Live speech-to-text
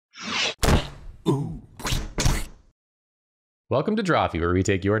Welcome to Drawfee, where we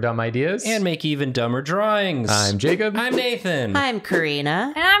take your dumb ideas and make even dumber drawings. I'm Jacob. I'm Nathan. I'm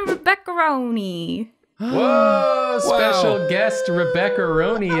Karina. And I'm REBECKERONIE. Whoa! Special guest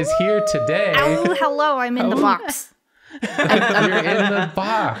REBECKERONIE is here today. Oh, hello, I'm in the box. You're in the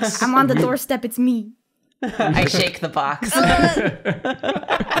box. I'm on the doorstep, it's me. I shake the box.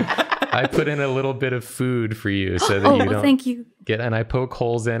 I put in a little bit of food for you so that you don't thank you. and I poke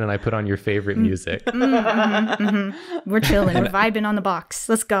holes in and I put on your favorite music. We're chilling, we're vibing on the box.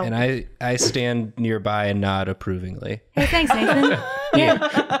 Let's go. And I stand nearby and nod approvingly. Hey, thanks, Nathan.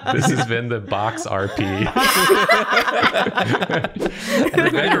 Yeah. This has been the box RP. You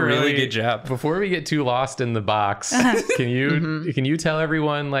did a really good job. Before we get too lost in the box, can you tell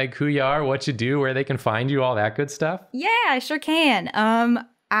everyone like who you are, what you do, where they can find you, all that good stuff? Yeah, I sure can.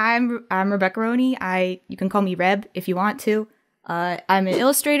 I'm REBECKERONIE. You can call me Reb if you want to. I'm an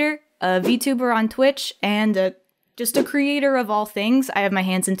illustrator, a VTuber on Twitch, and just a creator of all things. I have my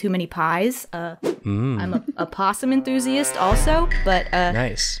hands in too many pies. I'm a possum enthusiast also, but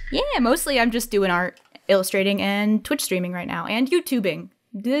Nice. Yeah, mostly I'm just doing art, illustrating, and Twitch streaming right now, and YouTubing,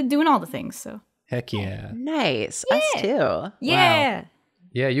 doing all the things. So Heck yeah. Nice. Us too. yeah. Wow.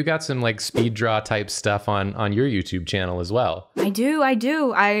 Yeah, you got some like speed draw type stuff on your YouTube channel as well. I do.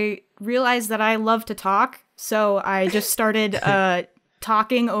 I realized that I love to talk, so I just started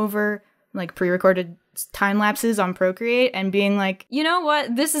talking over like pre-recorded time lapses on Procreate and being like, you know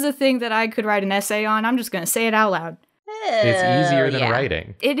what? This is a thing that I could write an essay on. I'm just going to say it out loud. It's easier than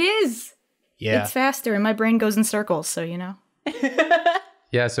writing. It is. Yeah. It's faster and my brain goes in circles, so you know.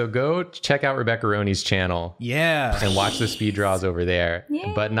 Yeah, so go check out REBECKERONI'S channel. Yeah. And watch the speed draws over there.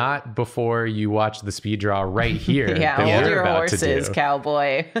 Yeah. But not before you watch the speed draw right here. Yeah, that hold we're your about to horses, do.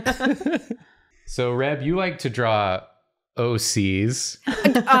 cowboy. So, Reb, you like to draw OCs.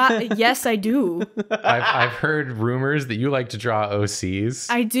 Yes, I do. I've heard rumors that you like to draw OCs.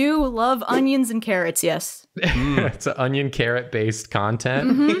 I do love onions and carrots, yes. It's an onion carrot based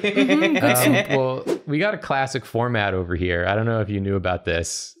content. Well, we got a classic format over here. I don't know if you knew about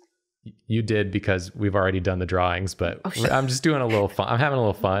this. You did because we've already done the drawings, but I'm just doing a little fun. I'm having a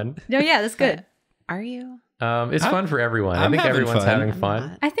little fun. No, yeah, that's good. Are you? It's fun for everyone. I I'm think having everyone's fun. having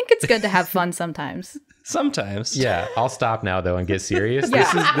fun. I think it's good to have fun sometimes. Sometimes. Yeah, I'll stop now though and get serious.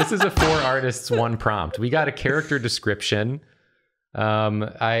 Yeah. This is a 4 artists 1 prompt. We got a character description.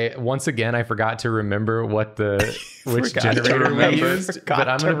 I forgot to remember which generator we used, but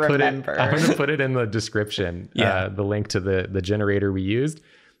I'm gonna put it in the description. Yeah. The link to the generator we used.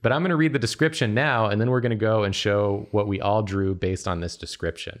 But I'm gonna read the description now, and then we're gonna go and show what we all drew based on this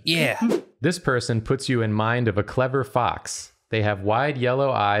description. Yeah. This person puts you in mind of a clever fox. They have wide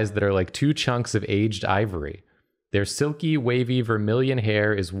yellow eyes that are like 2 chunks of aged ivory. Their silky, wavy vermilion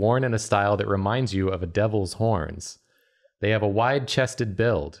hair is worn in a style that reminds you of a devil's horns. They have a wide-chested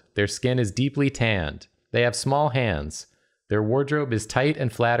build. Their skin is deeply tanned. They have small hands. Their wardrobe is tight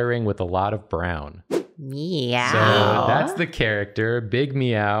and flattering with a lot of brown. Meow. So that's the character. Big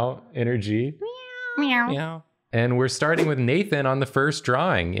meow energy. Meow. Yeah. And we're starting with Nathan on the first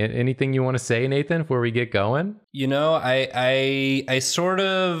drawing. Anything you want to say, Nathan, before we get going? You know, I sort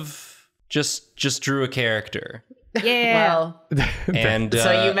of just drew a character. Yeah. Well, And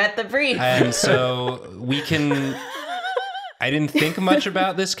so you met the brief. and so we can I didn't think much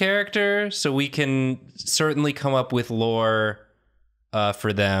about this character, so we can certainly come up with lore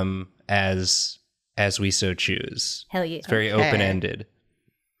for them as we so choose. Hell yeah. It's very Okay. open-ended.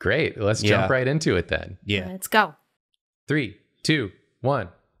 Great. Let's Yeah. jump right into it then. Yeah. Let's go. 3, 2, 1,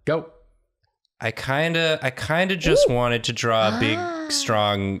 go. I kind of just wanted to draw a big,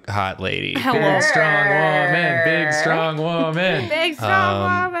 strong, hot lady. Hello. Big, strong woman. Big, strong woman. Big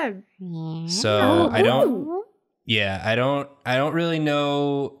strong woman. So I don't really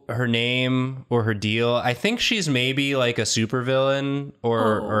know her name or her deal. I think she's maybe like a supervillain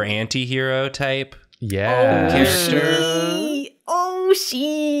or anti-hero type Yeah. character.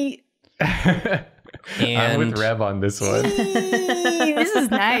 She. I'm with Reb on this one. This is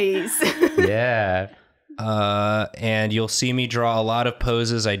nice. Yeah. And you'll see me draw a lot of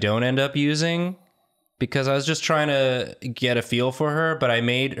poses I don't end up using because I was just trying to get a feel for her, but I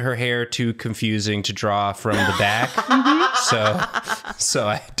made her hair too confusing to draw from the back. So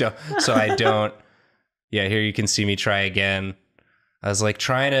I don't. Yeah, here you can see me try again. I was like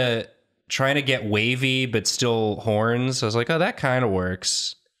trying to get wavy but still horns. I was like, oh, that kind of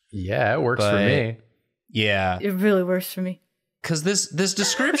works. Yeah, it works for But- me. Yeah, It really works for me. because this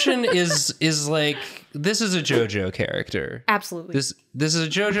description is like, this is a JoJo character. Absolutely. This is a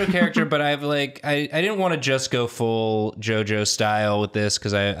JoJo character, but I've like I didn't want to just go full JoJo style with this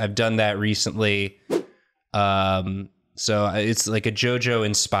because I've done that recently. So it's like a JoJo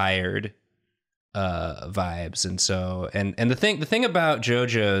inspired vibes. And so and the thing about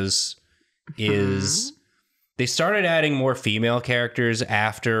JoJo's is they started adding more female characters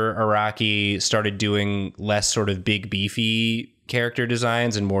after Araki started doing less sort of big beefy character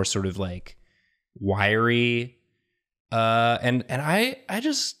designs and more sort of like wiry. And I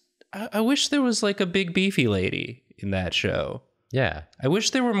wish there was like a big beefy lady in that show. Yeah. I wish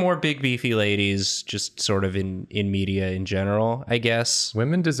there were more big beefy ladies just sort of in media in general, I guess.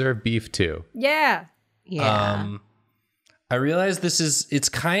 Women deserve beef too. Yeah. Yeah. I realize it's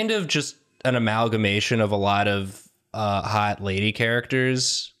kind of just an amalgamation of a lot of hot lady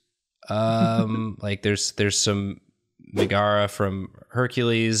characters. Like there's some Megara from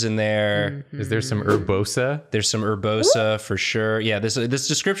Hercules in there. Is there some Urbosa? There's some Urbosa for sure. Yeah, this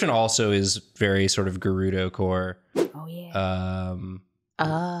description also is very sort of Gerudo core. Oh yeah.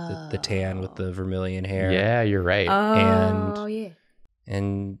 The tan with the vermilion hair. Yeah, you're right. Oh yeah.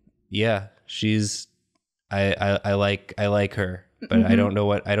 And yeah, she's I like her, but I don't know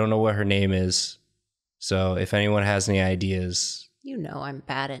what her name is. So if anyone has any ideas, You know I'm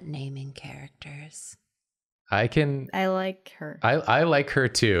bad at naming characters. I like her. I like her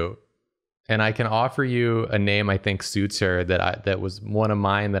too. And I can offer you a name I think suits her that was one of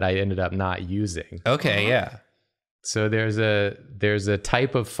mine that I ended up not using. okay, yeah. So there's a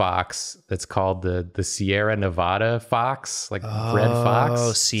type of fox that's called the Sierra Nevada fox, like red fox.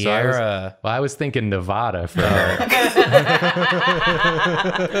 Oh, Sierra. I was thinking Nevada for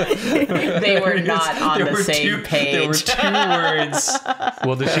They were not on the same page. There were two words.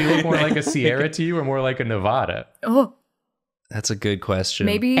 Well, does she look more like a Sierra to you or more like a Nevada? Oh, That's a good question.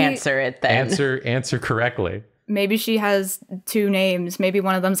 maybe Answer it then. Answer correctly. maybe she has two names. Maybe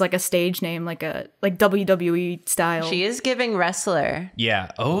one of them's like a stage name, like WWE style. She is giving wrestler.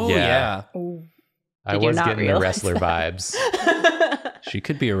 Yeah. Oh, Yeah. yeah. Oh. I Did you was not getting the realize wrestler vibes. She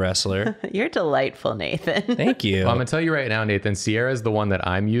could be a wrestler. You're delightful, Nathan. Thank you. Well, I'm gonna tell you right now, Nathan. Sierra is the one that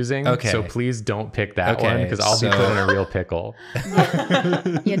I'm using. Okay. So please don't pick that Okay, one because I'll be so- put in a real pickle.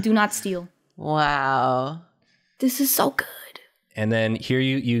 Yeah, do not steal. Wow. This is so good. And then here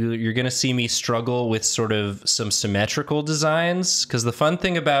you're going to see me struggle with sort of some symmetrical designs, because the fun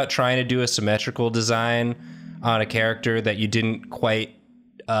thing about trying to do a symmetrical design on a character that you didn't quite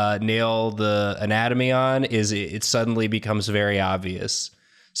nail the anatomy on is it suddenly becomes very obvious.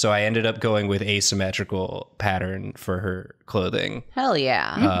 So I ended up going with asymmetrical pattern for her clothing. Hell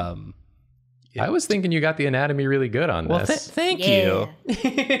yeah. I was thinking you got the anatomy really good on Well, this. thank Yeah. you.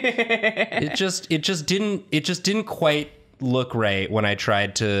 It just didn't quite look right when I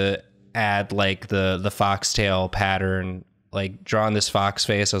tried to add like the foxtail pattern, like drawing this fox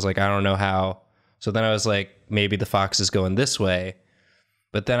face. I was like, I don't know how. So then I was like, maybe the fox is going this way.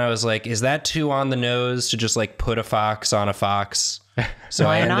 But then I was like, is that too on the nose to just like put a fox on a fox? So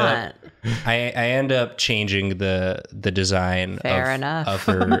Why I not? end up changing the design Fair enough.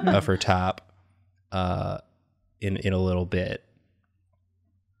 of her top in a little bit.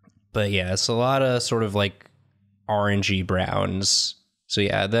 But yeah, it's a lot of sort of like orangey browns. So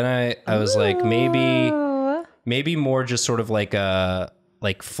yeah, then I was like, maybe more just sort of like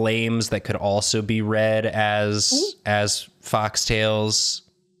like flames that could also be read as foxtails.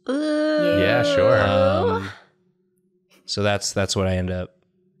 Yeah, sure. So that's what I end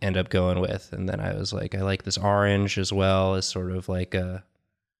up going with. And then I was like, I like this orange as well as sort of like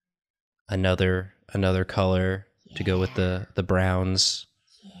another color to go with the browns.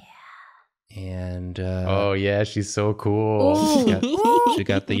 And Oh yeah, she's so cool. she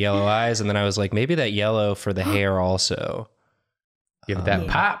got the yellow eyes, and then I was like, maybe that yellow for the hair also. Give it that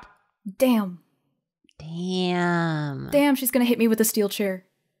pop. Damn. Damn. Damn, she's gonna hit me with a steel chair.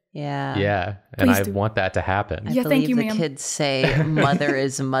 Yeah. Yeah, and Please I do. want that to happen. I Yeah, believe thank you, the ma'am. kids say mother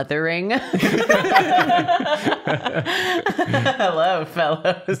is mothering. Hello,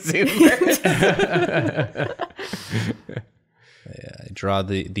 fellow Zoomers. I draw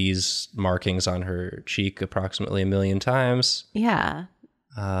these markings on her cheek approximately 1 million times, Yeah.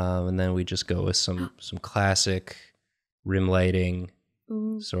 and then we just go with some classic rim lighting,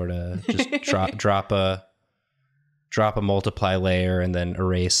 sort of just drop a multiply layer and then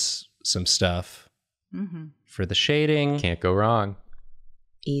erase some stuff for the shading. Can't go wrong.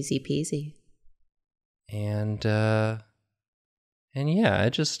 Easy peasy. And yeah, I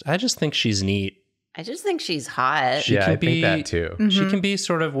just think she's neat. I just think she's hot. She Yeah, can I be- think that too. She can be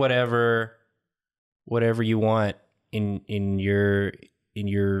sort of whatever you want in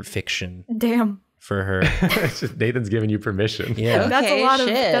your fiction Damn. for her. It's just Nathan's giving you permission. Yeah. That's a Okay, lot of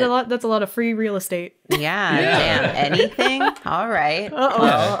shit. that's a lot of free real estate. Yeah, damn. Anything? All right.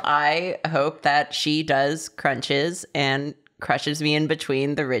 Well, I hope that she does crunches and crushes me in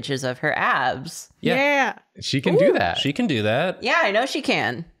between the ridges of her abs. Yeah. She can do that. She can do that. Yeah, I know she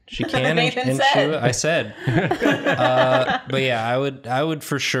can. She can, Nathan and said. I said. But yeah, I would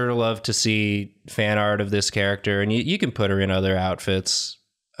for sure love to see fan art of this character, and you can put her in other outfits.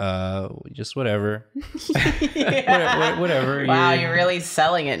 Just whatever. Whatever. Wow, you're really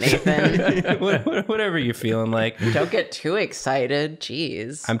selling it, Nathan. Whatever you're feeling like. Don't get too excited.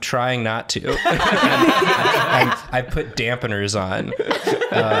 Jeez. I'm trying not to. I put dampeners on.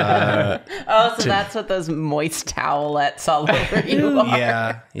 So that's what those moist towelettes all over you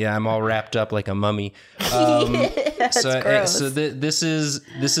are. Yeah, I'm all wrapped up like a mummy. That's gross. So this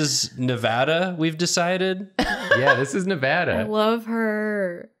is Nevada. We've decided. Yeah, this is I Nevada. love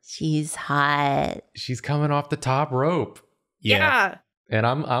her. She's hot. She's coming off the top rope. Yeah. And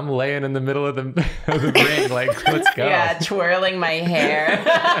I'm laying in the middle of the ring, like, let's go. Yeah, twirling my hair.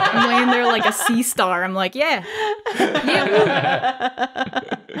 I'm laying there like a sea star. I'm like, yeah.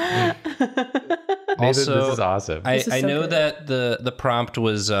 Nathan, Also, this is awesome. This is I so know good. that the prompt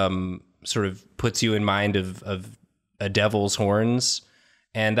was sort of puts you in mind of a devil's horns,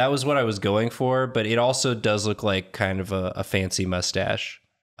 and that was what I was going for. But it also does look like kind of a fancy mustache.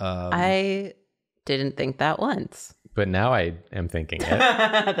 I didn't think that once. But now I am thinking it. The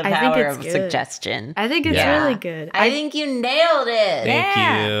I think power it's of good. suggestion. I think it's Yeah. really good. I think you nailed it. Thank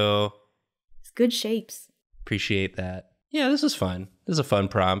Yeah. you. It's good shapes. Appreciate that. Yeah, this is fun. This is a fun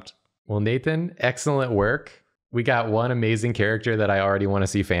prompt. Well, Nathan, excellent work. We got one amazing character that I already want to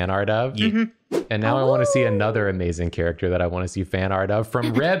see fan art of. Yeah. And now I want to see another amazing character that I want to see fan art of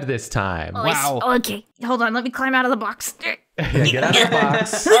from Reb this time. Wow. Okay, hold on. Let me climb out of the box. Yeah, get out of the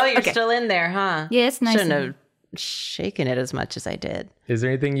box. Oh, you're still in there, huh? Yeah, it's nice. Shouldn't have shaken it as much as I did. Is there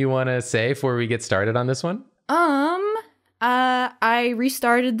anything you want to say before we get started on this one? I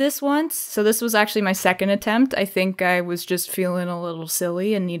restarted this once, so this was actually my second attempt. I think I was just feeling a little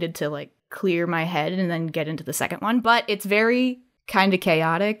silly and needed to like clear my head and then get into the second one. But it's very kind of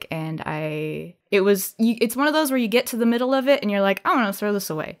chaotic, and it's one of those where you get to the middle of it and you're like, I want to throw this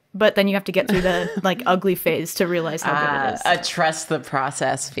away, but then you have to get through the like ugly phase to realize how good it is. A trust the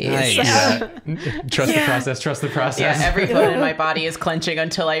process phase. Nice. Trust the process, trust the process. Yeah, every bone in my body is clenching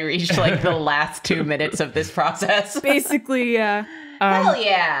until I reach like the last 2 minutes of this process. Basically, yeah. Hell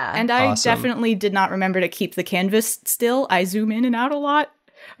yeah. And I Awesome. definitely did not remember to keep the canvas still. I zoom in and out a lot.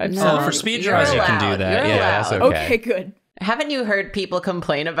 Oh, for speed you're draws, you can allowed. do that. You're Yeah. that's allowed. okay. Okay, good. Haven't you heard people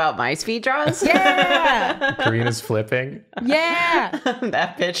complain about my speed draws? Yeah, Karina's flipping. yeah.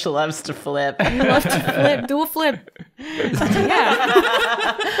 That bitch loves to flip. You love to flip. Do a flip. Yeah.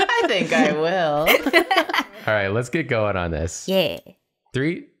 I think I will. All right, let's get going on this. Yeah.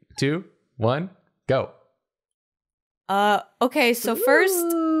 3, 2, 1, go. Okay, so first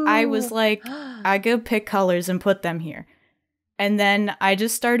I was like, I go pick colors and put them here. And then I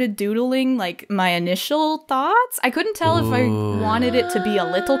just started doodling like my initial thoughts. I couldn't tell if I wanted it to be a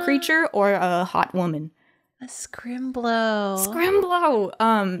little creature or a hot woman. A scrimblow.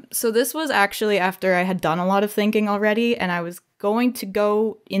 Scrimblow. So this was actually after I had done a lot of thinking already, and I was going to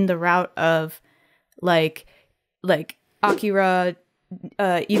go in the route of like Akira,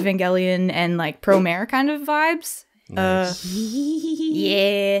 Evangelion, and like Promare kind of vibes. Yeah.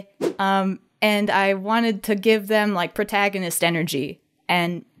 And I wanted to give them like protagonist energy.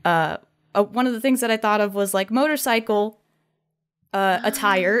 And one of the things that I thought of was like motorcycle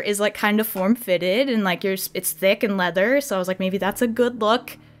attire is like kind of form fitted and like it's thick and leather. So I was like, maybe that's a good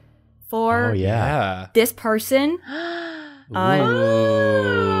look for Oh, yeah. this person. Ooh, Yeah.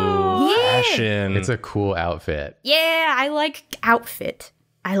 fashion. It's a cool outfit. Yeah, I like outfit.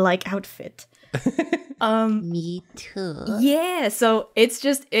 Me too. Yeah, so it's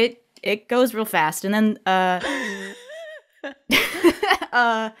just it goes real fast, and then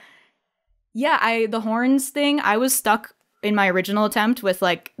yeah, the horns thing, I was stuck in my original attempt with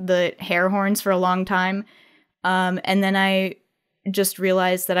like the hair horns for a long time, and then I just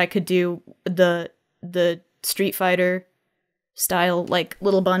realized that I could do the Street Fighter style like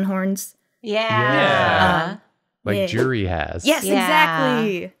little bun horns. Yeah. Like Yeah. Jury has. Yes, Yeah.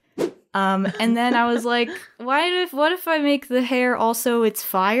 exactly. And then I was like, what if I make the hair also it's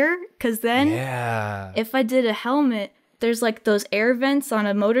fire? Because then Yeah. if I did a helmet, there's like those air vents on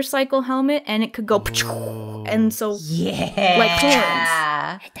a motorcycle helmet, and it could go, and so Yeah. like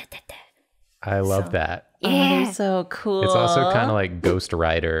horns. I love that. Oh, Yeah, they're so cool. It's also kind of like Ghost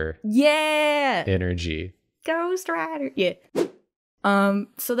Rider yeah, energy. Ghost Rider, yeah.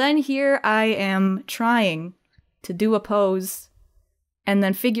 So then here I am trying to do a pose and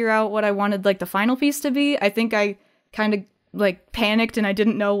then figure out what I wanted like the final piece to be. I think I kind of like panicked and I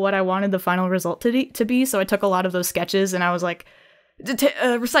didn't know what I wanted the final result to be. So I took a lot of those sketches and I was like,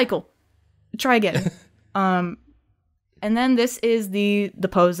 recycle, try again. And then this is the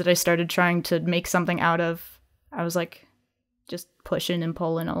pose that I started trying to make something out of. I was like just pushing and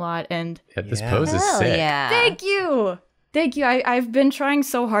pulling a lot. And this pose is Hell sick. yeah. Thank you. I've been trying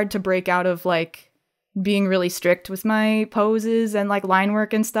so hard to break out of like being really strict with my poses and like line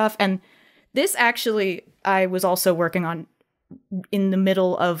work and stuff. And this actually I was also working on in the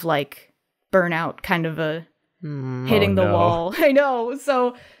middle of like burnout, kind of a hitting the wall. I know.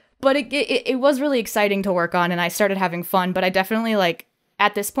 So, but it was really exciting to work on and I started having fun, but I definitely like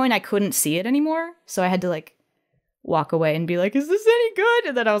at this point I couldn't see it anymore. So I had to like walk away and be like, is this any good?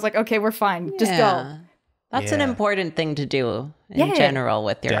 And then I was like, okay, we're fine. Just go. That's an important thing to do in general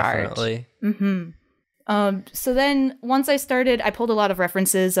with your Definitely. art. Mm-hmm. So then once I started, I pulled a lot of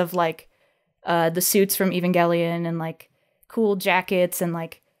references of like the suits from Evangelion and like cool jackets and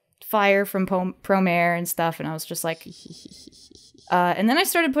like fire from Promare and stuff. And I was just like, and then I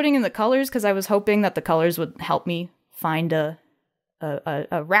started putting in the colors because I was hoping that the colors would help me find a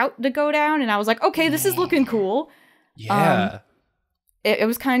route to go down. And I was like, okay, this is looking cool. Yeah. It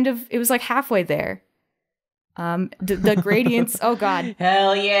was like halfway there. The gradients, oh god.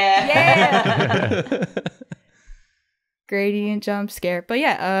 Hell yeah. Yeah. Gradient jump scare. But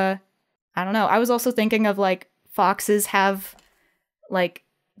yeah, I don't know. I was also thinking of like foxes have like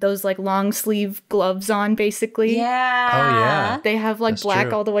those like long sleeve gloves on basically. Yeah. Oh yeah. They have like That's black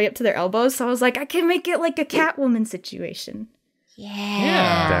true. all the way up to their elbows. So I was like, I can make it like a Catwoman situation.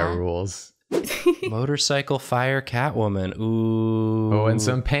 Yeah. That rules. Motorcycle fire Catwoman. Ooh. Oh, and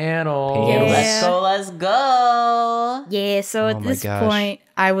some panels. Yeah. Let's go. Yeah, so Oh at my this gosh. point,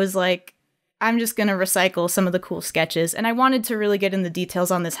 I was like, I'm just going to recycle some of the cool sketches. And I wanted to really get in the details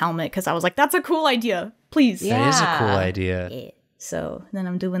on this helmet because I was like, that's a cool idea. Please. Yeah. That is a cool idea. Yeah. So then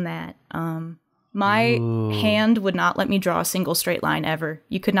I'm doing that. My hand would not let me draw a single straight line ever.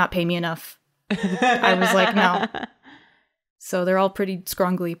 You could not pay me enough. I was like, no. So they're all pretty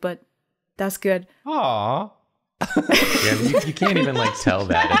scrungly, but that's good. Aw. Yeah, you can't even like tell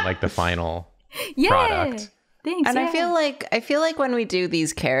that in like the final product. Thanks. And yeah. I feel like when we do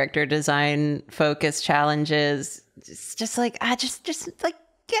these character design focus challenges, just like just like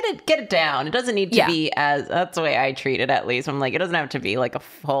get it down. It doesn't need to be as, that's the way I treat it at least. I'm like, it doesn't have to be like a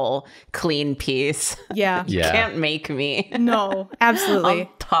full clean piece. Yeah. You can't make me. No, absolutely. I'm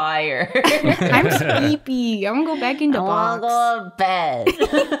tired. I'm sleepy. I want to go back into I box. want to go to bed.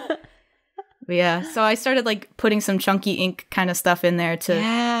 But yeah, so I started like putting some chunky ink kind of stuff in there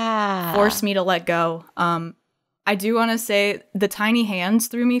to force me to let go. I do want to say the tiny hands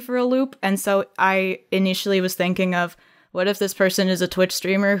threw me for a loop. And so I initially was thinking of, what if this person is a Twitch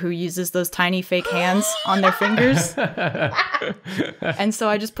streamer who uses those tiny fake hands on their fingers? And so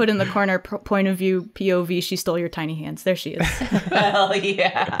I just put in the corner point of view POV, she stole your tiny hands. There she is. Hell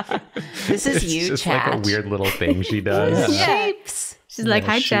yeah. This is It's you, just chat. like a weird little thing she does. Shapes. She's like,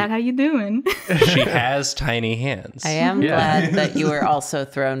 hi, chat. How you doing? She has tiny hands. I am glad that you were also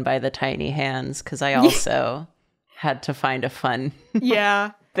thrown by the tiny hands because I also had to find a fun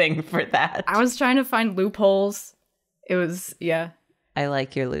Yeah. thing for that. I was trying to find loopholes. It was, yeah. I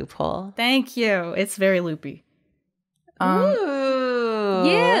like your loophole. Thank you. It's very loopy. Ooh.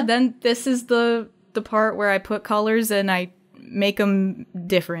 Yeah, then this is the part where I put colors and I make them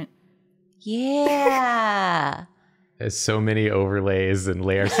different. Yeah. There's so many overlays and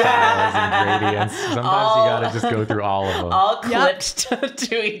layer styles and gradients. Sometimes you gotta just go through all of them. All clipped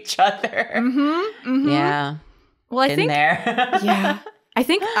to each other. Yeah. Well, I In think there. yeah. I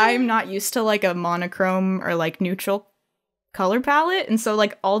think I'm not used to like a monochrome or like neutral color palette, and so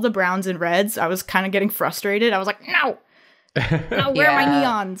like all the browns and reds, I was kind of getting frustrated. I was like, no, where are my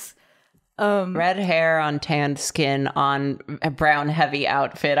neons? Red hair on tanned skin on a brown heavy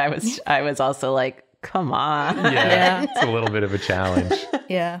outfit. I was also like, come on. Yeah, it's a little bit of a challenge.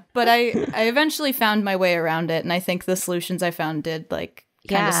 Yeah, but I eventually found my way around it, and I think the solutions I found did like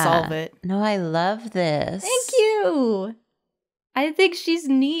kind of solve it. No, I love this. Thank you. I think she's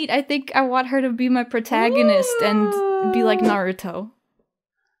neat. I think I want her to be my protagonist and be like Naruto.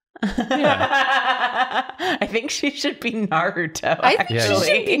 I think she should be Naruto. I think actually.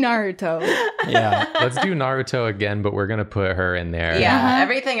 she should be Naruto. Yeah. Let's do Naruto again, but we're gonna put her in there. Yeah,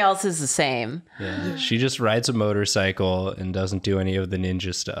 everything else is the same. Yeah. She just rides a motorcycle and doesn't do any of the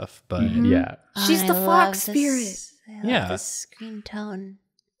ninja stuff. But Yeah. She's the fox spirit. Yeah. The screen tone.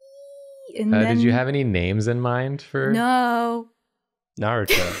 And Did you have any names in mind for? No.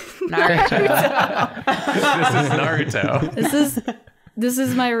 Naruto. Naruto. This is Naruto. This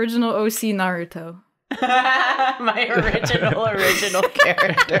is my original OC Naruto. My original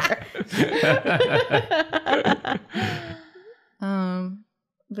character.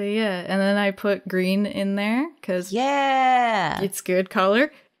 But yeah, and then I put green in there because Yeah. it's good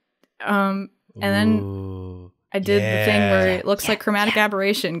color. And then Ooh, I did the thing where yeah. it looks like chromatic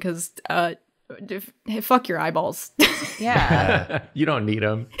aberration because fuck your eyeballs. Yeah. You don't need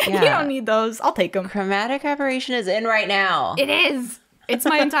them. You don't need those. I'll take them. Chromatic aberration is in right now. It is. It's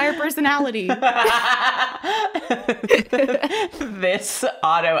my entire personality. This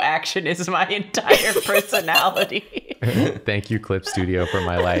auto action is my entire personality. Thank you, Clip Studio, for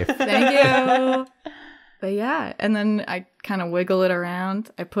my life. Thank you. But yeah, and then I kind of wiggle it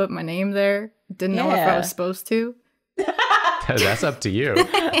around. I put my name there. Didn't know if I was supposed to. That's up to you.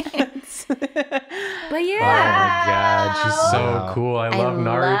 But Oh yeah. my god, she's so cool. I love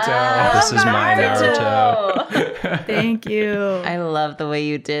Naruto. This is my Naruto. Thank you. I love the way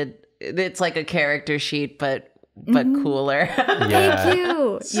you did. It's like a character sheet, but cooler. Thank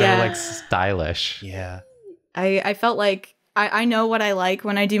you. So like stylish. Yeah. I felt like I know what I like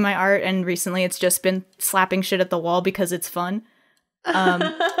when I do my art, and recently it's just been slapping shit at the wall because it's fun.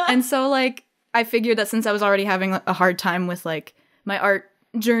 And so like I figured that since I was already having a hard time with like my art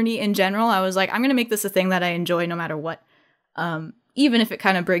journey in general, I was like, I'm gonna make this a thing that I enjoy no matter what. Even if it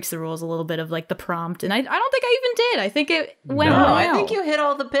kind of breaks the rules a little bit of like the prompt. And I don't think I even did. I think it went No, well. I think you hit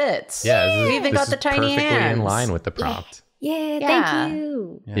all the bits. Yeah, You even got the tiny perfectly hands. in line with the prompt. Yeah, Yeah. thank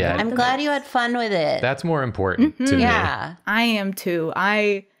you. Yeah, I'm glad you had fun with it. that's more important to me. Yeah. I am too.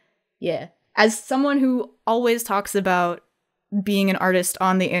 As someone who always talks about being an artist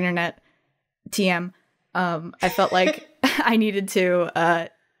on the internet, TM, I felt like I needed to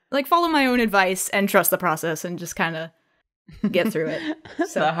like follow my own advice and trust the process and just kind of get through it.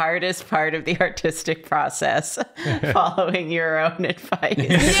 So the hardest part of the artistic process, following your own advice.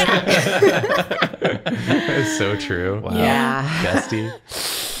 It's so true. Wow. Yeah.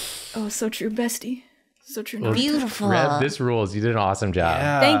 Bestie. Oh, so true, bestie. So true. Well, Naruto. Beautiful. Reb, this rules. You did an awesome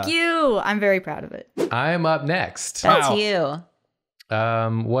job. Thank you. I'm very proud of it. I'm up next. That's Wow. you.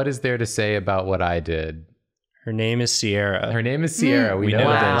 What is there to say about what I did? Her name is Sierra. Her name is Sierra. We We know know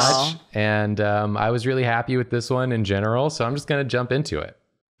that this. much. And I was really happy with this one in general. So I'm just going to jump into it.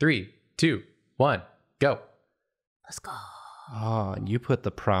 3, 2, 1, go. Let's go. Oh, and you put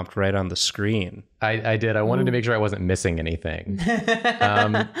the prompt right on the screen. I did. I wanted to make sure I wasn't missing anything.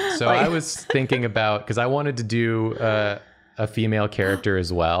 So I was thinking about, because I wanted to do a female character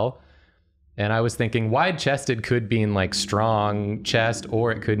as well. And I was thinking wide chested could mean like strong chest,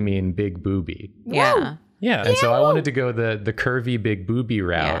 or it could mean big booby. Yeah. Yeah. And so I wanted to go the curvy big booby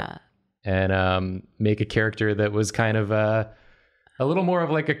route Yeah. and make a character that was kind of a little more of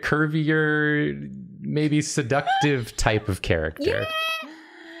like a curvier, maybe seductive type of character.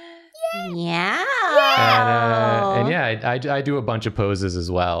 Yeah. And yeah, I do a bunch of poses as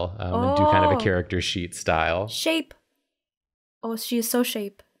well, and do kind of a character sheet style. Shape. Oh, she is so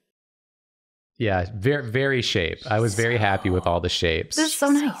shape. Yeah, very, very shape. I was very happy with all the shapes. This is so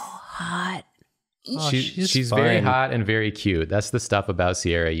nice. Hot. Oh, She's very fun. hot and very cute. That's the stuff about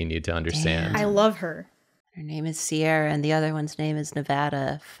Sierra you need to understand. I love her. Her name is Sierra, and the other one's name is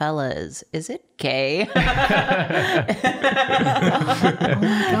Nevada. Fellas, is it gay? Oh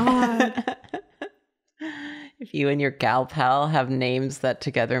my god. If you and your gal pal have names that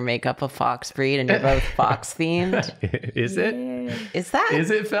together make up a fox breed and you're both fox themed, Is it? is that Is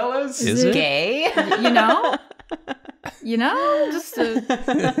it, fellas? Is it? gay? You know? Just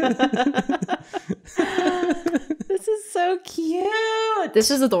This is so cute.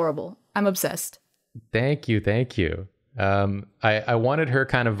 this is adorable. I'm obsessed. Thank you. I wanted her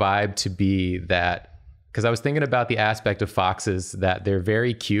kind of vibe to be that, because I was thinking about the aspect of foxes that they're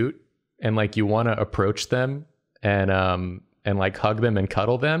very cute and like you want to approach them and like hug them and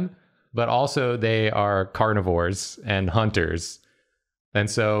cuddle them, but also they are carnivores and hunters. And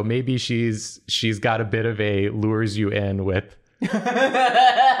so maybe she's got a bit of a lures you in with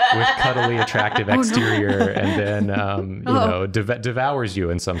cuddly, attractive exterior, and then devours you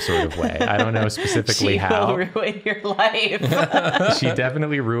in some sort of way. I don't know specifically She how. will ruin your life. She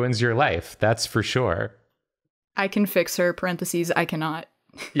definitely ruins your life. That's for sure. I can fix her, parentheses, I cannot.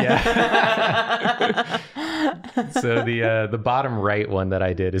 Yeah. So the bottom right one that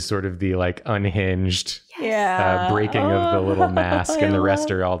I did is sort of the like unhinged Yeah. breaking of the little mask, and the rest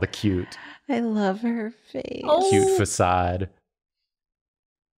love- are all the cute I love her face. cute facade.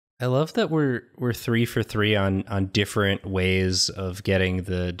 I love that we're 3 for 3 on different ways of getting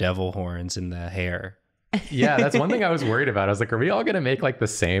the devil horns in the hair. Yeah, that's one thing I was worried about. I was like, are we all going to make like the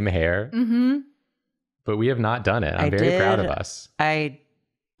same hair? Mm-hmm. But we have not done it. I'm very proud of us. I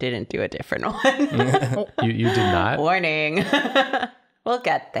didn't do a different one. You did not? Warning. We'll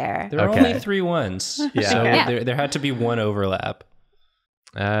get there. There are Okay. only 3 ones. Yeah. So Yeah. there had to be one overlap.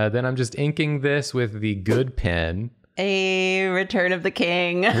 Then I'm just inking this with the good pen. A Return of the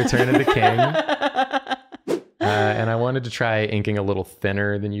King. Return of the King. And I wanted to try inking a little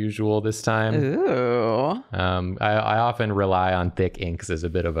thinner than usual this time. Ooh. I often rely on thick inks as a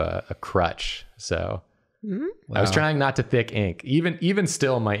bit of a crutch. So I was trying not to thick ink. Even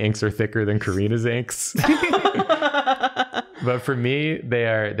still, my inks are thicker than Karina's inks. But for me, they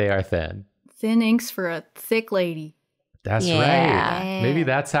are thin. Thin inks for a thick lady. That's Yeah. right. Maybe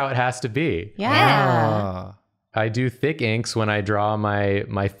that's how it has to be. Yeah. I do thick inks when I draw my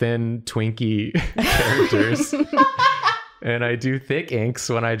thin Twinkie characters. And I do thin inks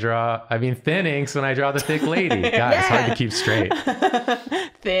when I draw the thick lady. God, it's hard to keep straight.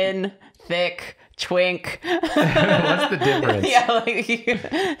 Thin, thick, twink. What's the difference? Yeah, like,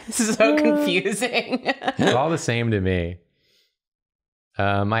 this is so confusing. It's all the same to me.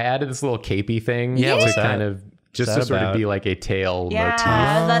 I added this little capey thing Yeah, to what's that? kind of just What's to that sort of about? be like a tail Yeah, motif.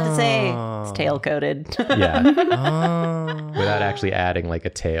 I was about to say it's tail coated. Yeah. Oh. Without actually adding like a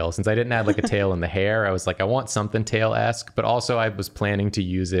tail. Since I didn't add like a tail in the hair, I was like, I want something tail-esque, but also I was planning to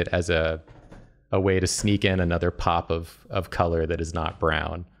use it as a way to sneak in another pop of color that is not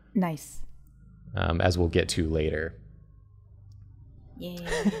brown, Nice. as we'll get to later.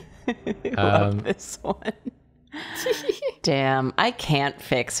 Yeah. I love this one. Damn, I can't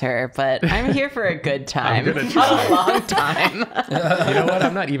fix her, but I'm here for a good time. I'm gonna Not try. a long time. You know what?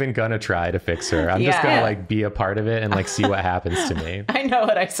 I'm not even gonna try to fix her. I'm just Yeah. gonna like be a part of it and like see what happens to me. I know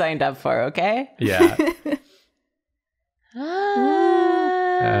what I signed up for, okay? Yeah.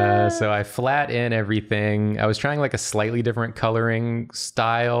 So I flat in everything. I was trying like a slightly different coloring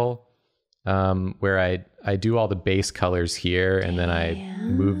style, where I do all the base colors here and then I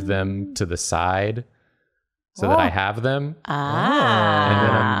move them to the side so that I have them. And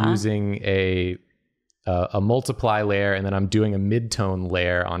then I'm using a multiply layer, and then I'm doing a mid-tone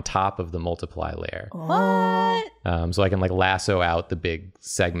layer on top of the multiply layer. What? So I can like lasso out the big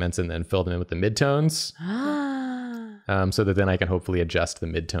segments and then fill them in with the midtones. So that then I can hopefully adjust the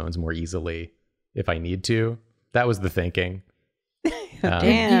midtones more easily if I need to. That was the thinking.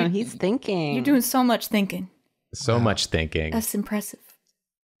 Damn, he's thinking. You're doing so much thinking. So much thinking. That's impressive.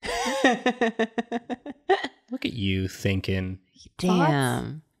 Look at you thinking.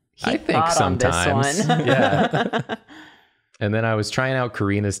 Damn. I think thought on this sometimes. one. Yeah. And then I was trying out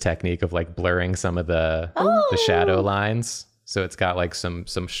Karina's technique of like blurring some of the shadow lines. So it's got like some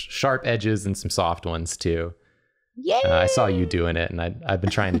sharp edges and some soft ones too. Yay! I saw you doing it, and I've been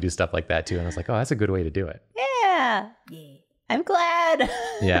trying to do stuff like that too. And I was like, oh, that's a good way to do it. Yeah. Yeah. I'm glad.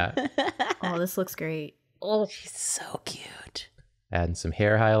 Yeah. Oh, this looks great. Oh, she's so cute. Adding some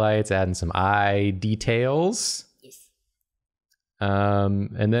hair highlights, adding some eye details. Yes.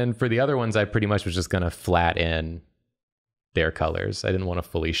 And then for the other ones, I pretty much was just going to flat in their colors. I didn't want to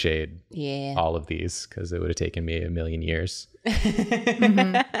fully shade all of these because it would have taken me a million years.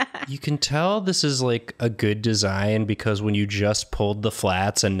 You can tell this is like a good design because when you just pulled the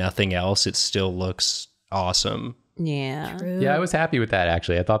flats and nothing else, it still looks awesome. Yeah. True. Yeah, I was happy with that,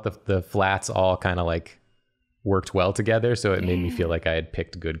 actually. I thought the flats all kind of like worked well together, so it made me feel like I had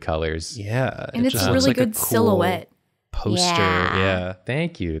picked good colors. Yeah. And it it's just a looks really like good cool silhouette. poster. Yeah. Yeah.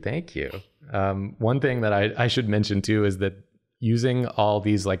 Thank you. One thing that I should mention too is that using all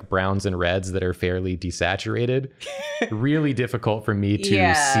these like browns and reds that are fairly desaturated, really difficult for me to see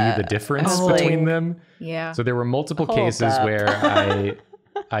the difference between them. Yeah. So there were multiple Hold cases up. where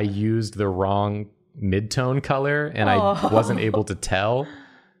I used the wrong mid-tone color and I wasn't able to tell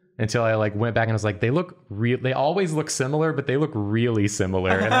until I like went back and was like, they always look similar, but they look really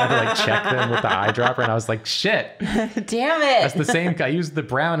similar. And I had to like check them with the eyedropper, and I was like, shit, Damn it. that's the same. I used the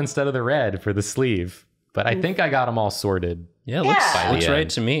brown instead of the red for the sleeve, but I think I got them all sorted. Yeah, Yeah. looks the right end.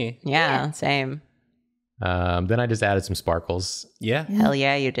 to me. Yeah, same. Then I just added some sparkles. Yeah. Hell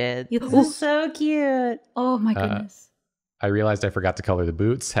yeah, you did. You- This is so cute. Oh my goodness. I realized I forgot to color the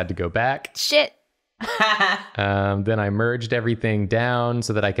boots, had to go back. Shit. Then I merged everything down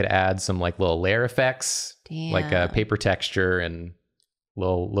so that I could add some like little layer effects, like a paper texture and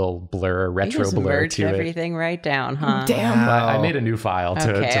little blur, You retro just blur merged to it. everything right down, huh? Damn. Well, I made a new file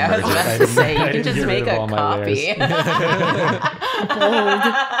to Okay, merge I was it. about to didn't- say, I you can didn't just get make rid of a all my layers. copy.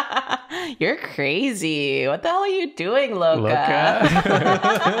 You're crazy. What the hell are you doing, Loka?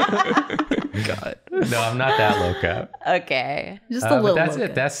 Loka. God. No, I'm not that loca. Okay. Just a little. But that's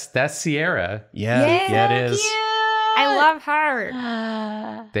loca. it. That's Sierra. Yeah, it is. I love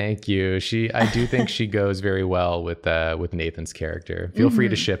her. Thank you. I do think she goes very well with Nathan's character. Feel free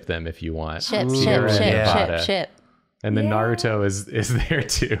to ship them if you want. Ship. And then Naruto is there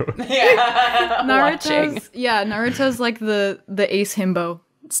too. Yeah. Naruto's like the ace himbo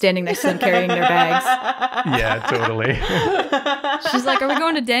standing next to them carrying their bags. Yeah, totally. She's like, are we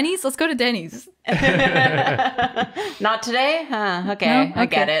going to Denny's? Let's go to Denny's. Not today? Huh, okay. No? I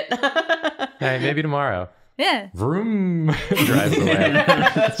get Okay. it. Hey, maybe tomorrow. Yeah. Vroom. Drives away.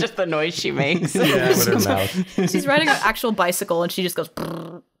 That's just the noise she makes. Yeah, with her mouth. She's riding an actual bicycle and she just goes.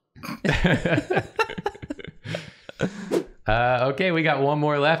 Brrr. Okay, we got one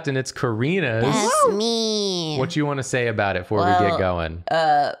more left, and it's Karina's. That's me. What you want to say about it before we get going?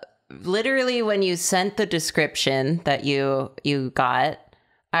 Literally, when you sent the description that you got,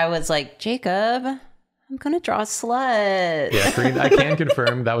 I was like, Jacob, I'm gonna draw a slut. Yeah, Karina, I can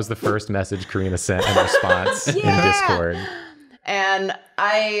confirm that was the first message Karina sent in response in Discord. And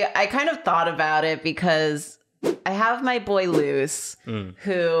I kind of thought about it because I have my boy Luce,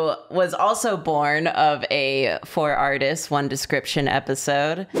 who was also born of a 4 artists, 1 description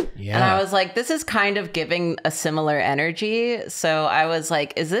episode. Yeah. And I was like, this is kind of giving a similar energy. So I was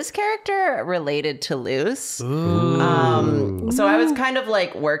like, is this character related to Luce? So I was kind of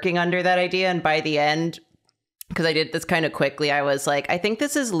like working under that idea. And by the end, because I did this kind of quickly, I was like, I think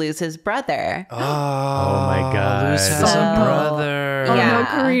this is Luce's brother. Oh my God. Luce has a brother. Oh Yeah. no,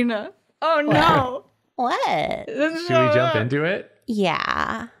 Karina. Oh no. What? Should we jump into it?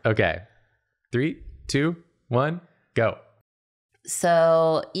 Yeah. Okay. 3, 2, 1, go.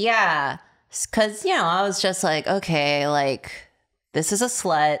 So yeah, because I was just like, okay, like this is a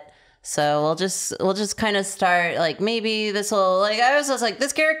slut, so we'll just kind of start like maybe this will like I was just like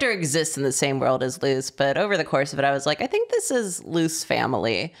this character exists in the same world as Luce, but over the course of it, I was like, I think this is Luce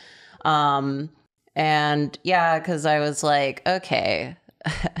family, and yeah, because I was like, okay.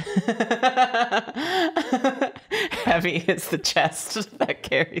 Heavy is the chest that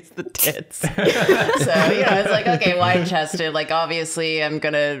carries the tits. So, it's like, okay, wide chested. Like, obviously, I'm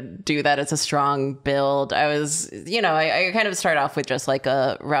going to do that as a strong build. I was, I kind of start off with just like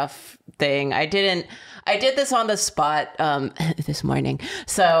a rough thing. I did this on the spot this morning.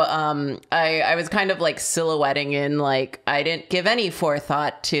 So I was kind of like silhouetting in, like, I didn't give any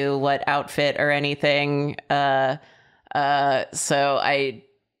forethought to what outfit or anything. So I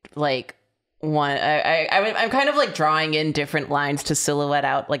like I'm kind of like drawing in different lines to silhouette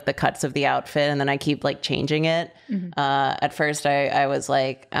out like the cuts of the outfit, and then I keep like changing it. At first I was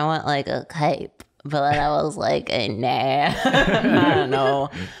like, I want like a cape, but then I was like, nah, I don't know.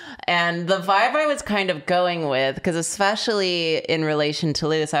 And the vibe I was kind of going with, because especially in relation to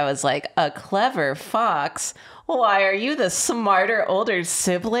Luce, I was like, a clever fox. Why are you the smarter older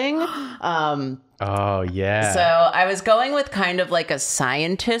sibling? Oh, yeah. So I was going with kind of like a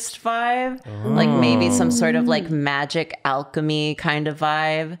scientist vibe, like maybe some sort of like magic alchemy kind of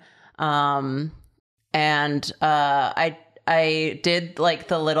vibe. And I did like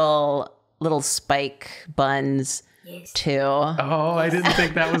the little spike buns too. Oh, I didn't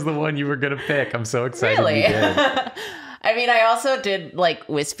think that was the one you were going to pick. I'm so excited Really? you did. I mean, I also did like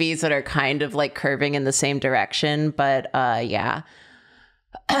wispies that are kind of like curving in the same direction, but yeah.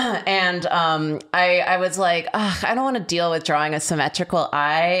 And I was like, I don't want to deal with drawing a symmetrical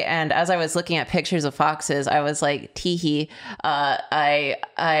eye. And as I was looking at pictures of foxes, I was like, teehee.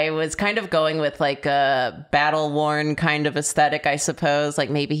 I was kind of going with like a battle worn kind of aesthetic, I suppose.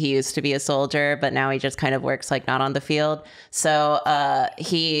 Like maybe he used to be a soldier, but now he just kind of works like not on the field. So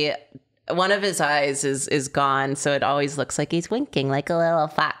one of his eyes is gone, so it always looks like he's winking like a little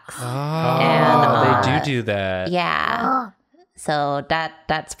fox. Oh, And, they do that. Yeah. So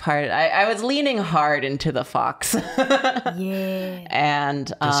that's part. I was leaning hard into the fox. Yeah.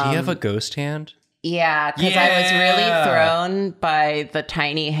 And Does he have a ghost hand? yeah, because I was really thrown by the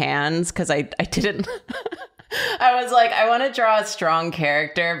tiny hands because I didn't. I was like, I want to draw a strong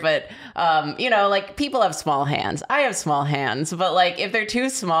character, but like people have small hands. I have small hands, but like if they're too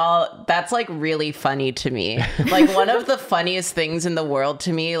small, that's like really funny to me. Like one of the funniest things in the world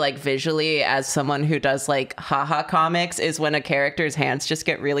to me, like visually as someone who does like haha comics, is when a character's hands just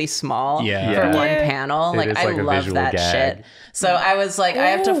get really small for one panel. Like I love that shit. So I was like, I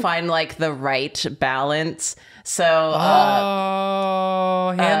have to find like the right balance. So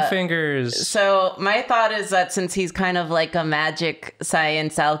hand fingers. So my thought is that since he's kind of like a magic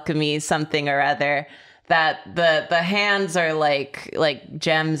science alchemy something or other, that the hands are like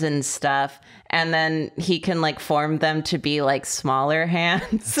gems and stuff, and then he can like form them to be like smaller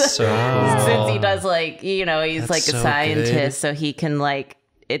hands. Since he does like, you know, he's like a scientist, so he can like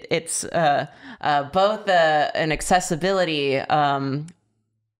it's both an accessibility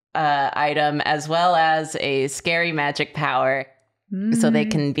item as well as a scary magic power. So they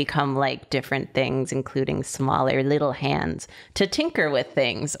can become like different things, including smaller little hands to tinker with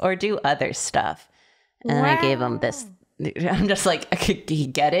things or do other stuff. And I gave him this. I'm just like, you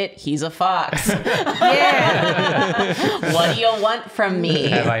get it? He's a fox. Yeah. What do you want from me?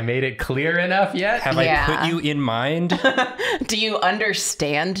 Have I made it clear enough yet? Have I put you in mind? Do you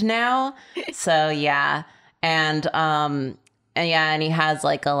understand now? So yeah. And he has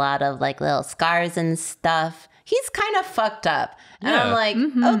like a lot of like little scars and stuff. He's kind of fucked up. And I'm like,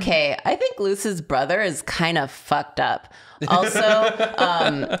 okay, I think Luce's brother is kind of fucked up. Also,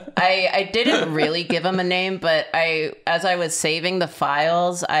 I didn't really give him a name, but as I was saving the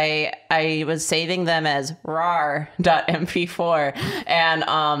files, I was saving them as rar.mp4, and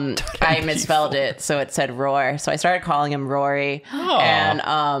I misspelled it, so it said roar. So I started calling him Rory, and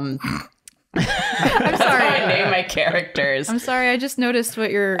I'm sorry. I name my characters. I'm sorry. I just noticed what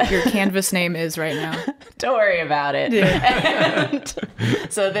your canvas name is right now. Don't worry about it. Yeah. And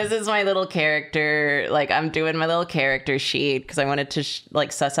so this is my little character. Like, I'm doing my little character sheet because I wanted to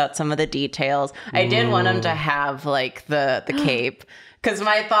like suss out some of the details. I did want him to have like the cape. Because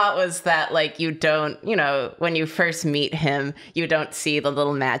my thought was that, like, you don't, you know, when you first meet him, you don't see the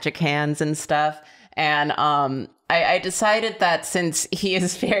little magic hands and stuff. And I decided that since he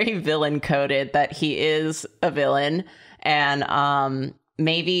is very villain coded, that he is a villain, and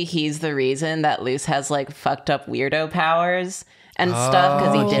maybe he's the reason that Luce has like fucked up weirdo powers and stuff,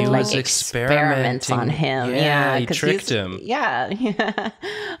 because he did like experiments on him. Yeah, he tricked him. Yeah.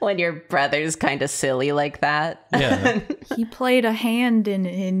 When your brother's kind of silly like that. Yeah. He played a hand in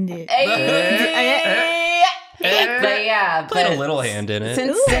it. But yeah, played a little hand in it.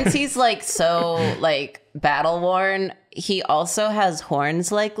 Since he's like so like battle worn, he also has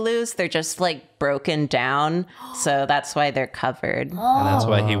horns like Luce. They're just like broken down, so that's why they're covered. And that's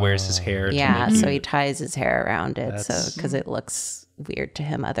why he wears his hair. Yeah, so he ties his hair around it, so because it looks weird to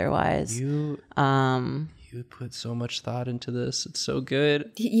him otherwise. You put so much thought into this. It's so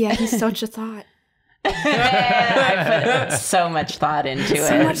good. Yeah, he's such a thought. I put so much thought into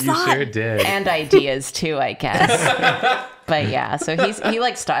it. You sure did. And ideas too, I guess. But yeah, so he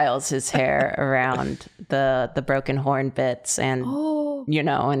like styles his hair around the broken horn bits, and you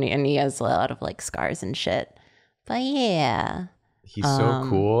know, and he has a lot of like scars and shit. But yeah. He's so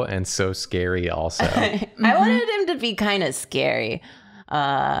cool and so scary also. I wanted him to be kind of scary.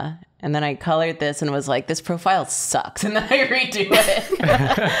 And then I colored this and was like, this profile sucks. And then I redo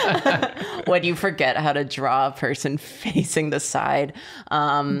it. When you forget how to draw a person facing the side.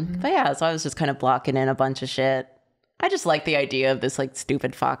 But yeah, so I was just kind of blocking in a bunch of shit. I just like the idea of this like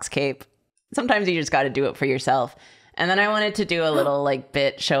stupid fox cape. Sometimes you just got to do it for yourself. And then I wanted to do a little like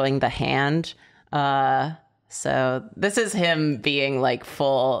bit showing the hand. So this is him being like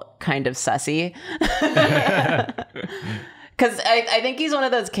full kind of sussy. Because I think he's one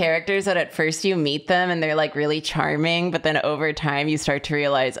of those characters that at first you meet them and they're like really charming, but then over time you start to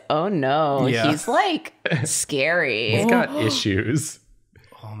realize, oh no, he's like scary. He's got issues.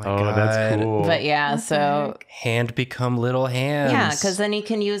 Oh my God. That's cool. But yeah, so hand become little hands. yeah, because then you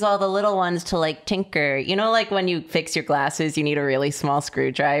can use all the little ones to like tinker. You know, like when you fix your glasses, you need a really small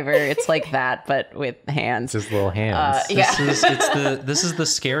screwdriver. It's like that, but with hands. Just little hands. This is the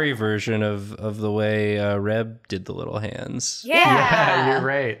scary version of the way Reb did the little hands. Yeah, you're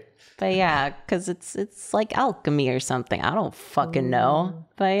right. But yeah, because it's like alchemy or something. I don't fucking know.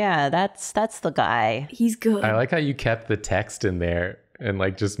 But yeah, that's the guy. He's good. I like how you kept the text in there and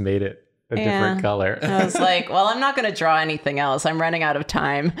like just made it a different color. I was like, well, I'm not going to draw anything else. I'm running out of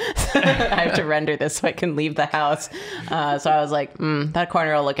time. I have to render this so I can leave the house. So I was like, that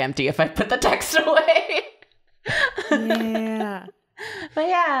corner will look empty if I put the text away. Yeah. But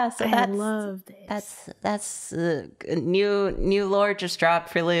yeah, so I love this. That's new lore just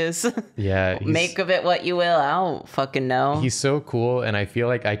dropped for Luce. Yeah. Make of it what you will. I don't fucking know. He's so cool, and I feel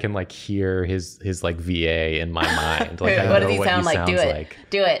like I can like hear his like VA in my mind. Like, I what know does he sound like? Do it.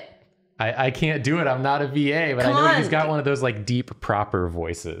 Do it. I can't do it. I'm not a VA, but I know he's got one of those like deep, proper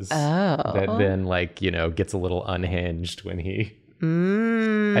voices that then like, you know, gets a little unhinged when he.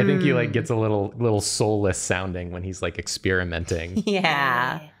 I think he like gets a little soulless sounding when he's like experimenting.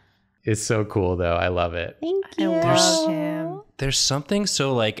 Yeah. It's so cool though. I love it. Thank you. I love him. There's something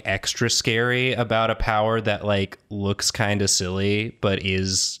so like extra scary about a power that like looks kind of silly but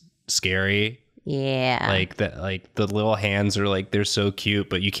is scary. Yeah. Like that, like the little hands are like they're so cute,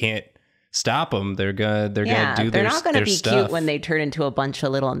 but you can't stop them. They're gonna do they're their not gonna their be stuff. cute when they turn into a bunch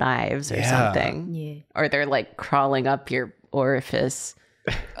of little knives or something. Yeah. Or they're like crawling up your orifice.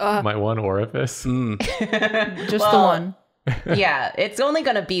 My one orifice. Just the one. Yeah, it's only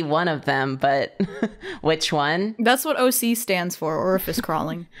gonna be one of them, but which one? That's what OC stands for, orifice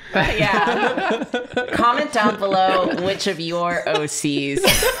crawling. Yeah. Comment down below which of your OCs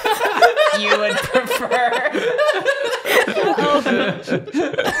you would prefer.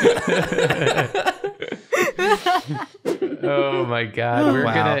 Oh my God, we're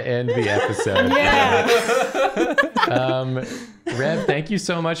Wow. gonna end the episode. Yeah. Reb, thank you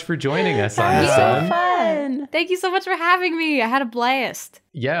so much for joining us on this So one. fun. Thank you so much for having me. I had a blast.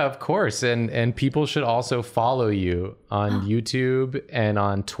 Yeah, of course. And people should also follow you on YouTube and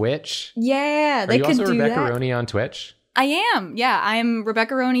on Twitch. Yeah, Are they you could also do Rebecca that. Roney on Twitch? I am. Yeah, I'm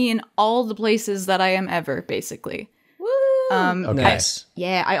Rebeckeroni in all the places that I am ever, basically. Woo. Okay. Nice.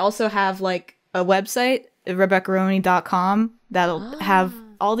 Yeah, I also have like a website, REBECKERONIE.com, that'll have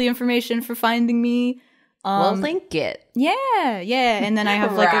all the information for finding me. We'll link it. Yeah, and then I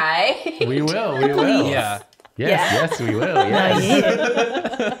have like Right. We will. We will. Yeah. Yes, we will. Yes.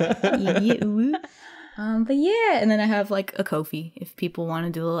 But yeah, and then I have like a Ko-fi if people want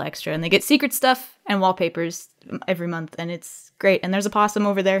to do a little extra, and they get secret stuff and wallpapers every month, and it's great. And there's a possum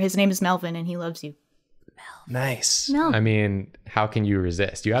over there. His name is Melvin, and he loves you. Nice. Melvin, I mean, how can you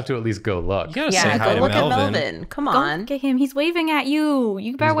resist? You have to at least go look. You gotta Yeah, say hi go to look Melvin. at Melvin. Come go on. look at him. He's waving at you.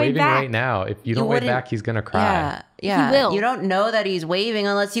 You better He's wave waving back. right now. If you don't wave wouldn't- back, he's gonna cry. Yeah. He will. You don't know that he's waving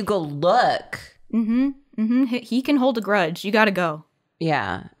unless you go look. He can hold a grudge. You gotta go.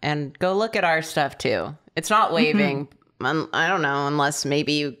 Yeah, and go look at our stuff too. It's not waving. I don't know, unless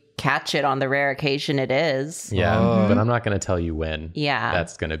maybe you catch it on the rare occasion it is. Yeah, but I'm not gonna tell you when. Yeah.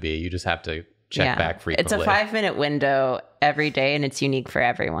 that's gonna be. You just have to check back frequently. It's a 5-minute window every day, and it's unique for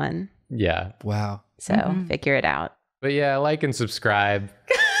everyone. Yeah, Wow. So figure it out. but yeah, like and subscribe,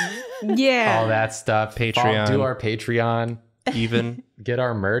 Yeah. all that stuff. Patreon. Do our Patreon. Even. Get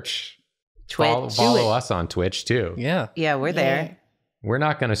our merch. Twitch. Follow us on Twitch too. Yeah. Yeah, we're there. We're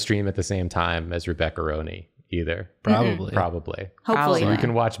not going to stream at the same time as Rebecca Roney either. Probably. Probably. Hopefully. So Probably. you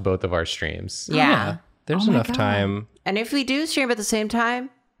can watch both of our streams. Yeah. There's Oh my enough God. time. And if we do stream at the same time,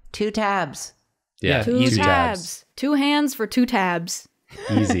 2 tabs. Yeah, Two Two easy tabs. 2 hands for 2 tabs.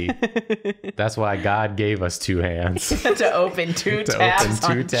 Easy. That's why God gave us 2 hands. To open 2 To tabs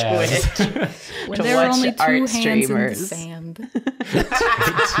open 2 on tabs. Twitch. When To there are watch only 2 art hands streamers. in the sand.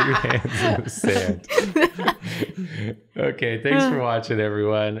 2 hands in the sand. Okay, thanks for watching,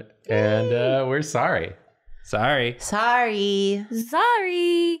 everyone. And we're sorry. Sorry. Sorry.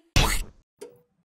 Sorry.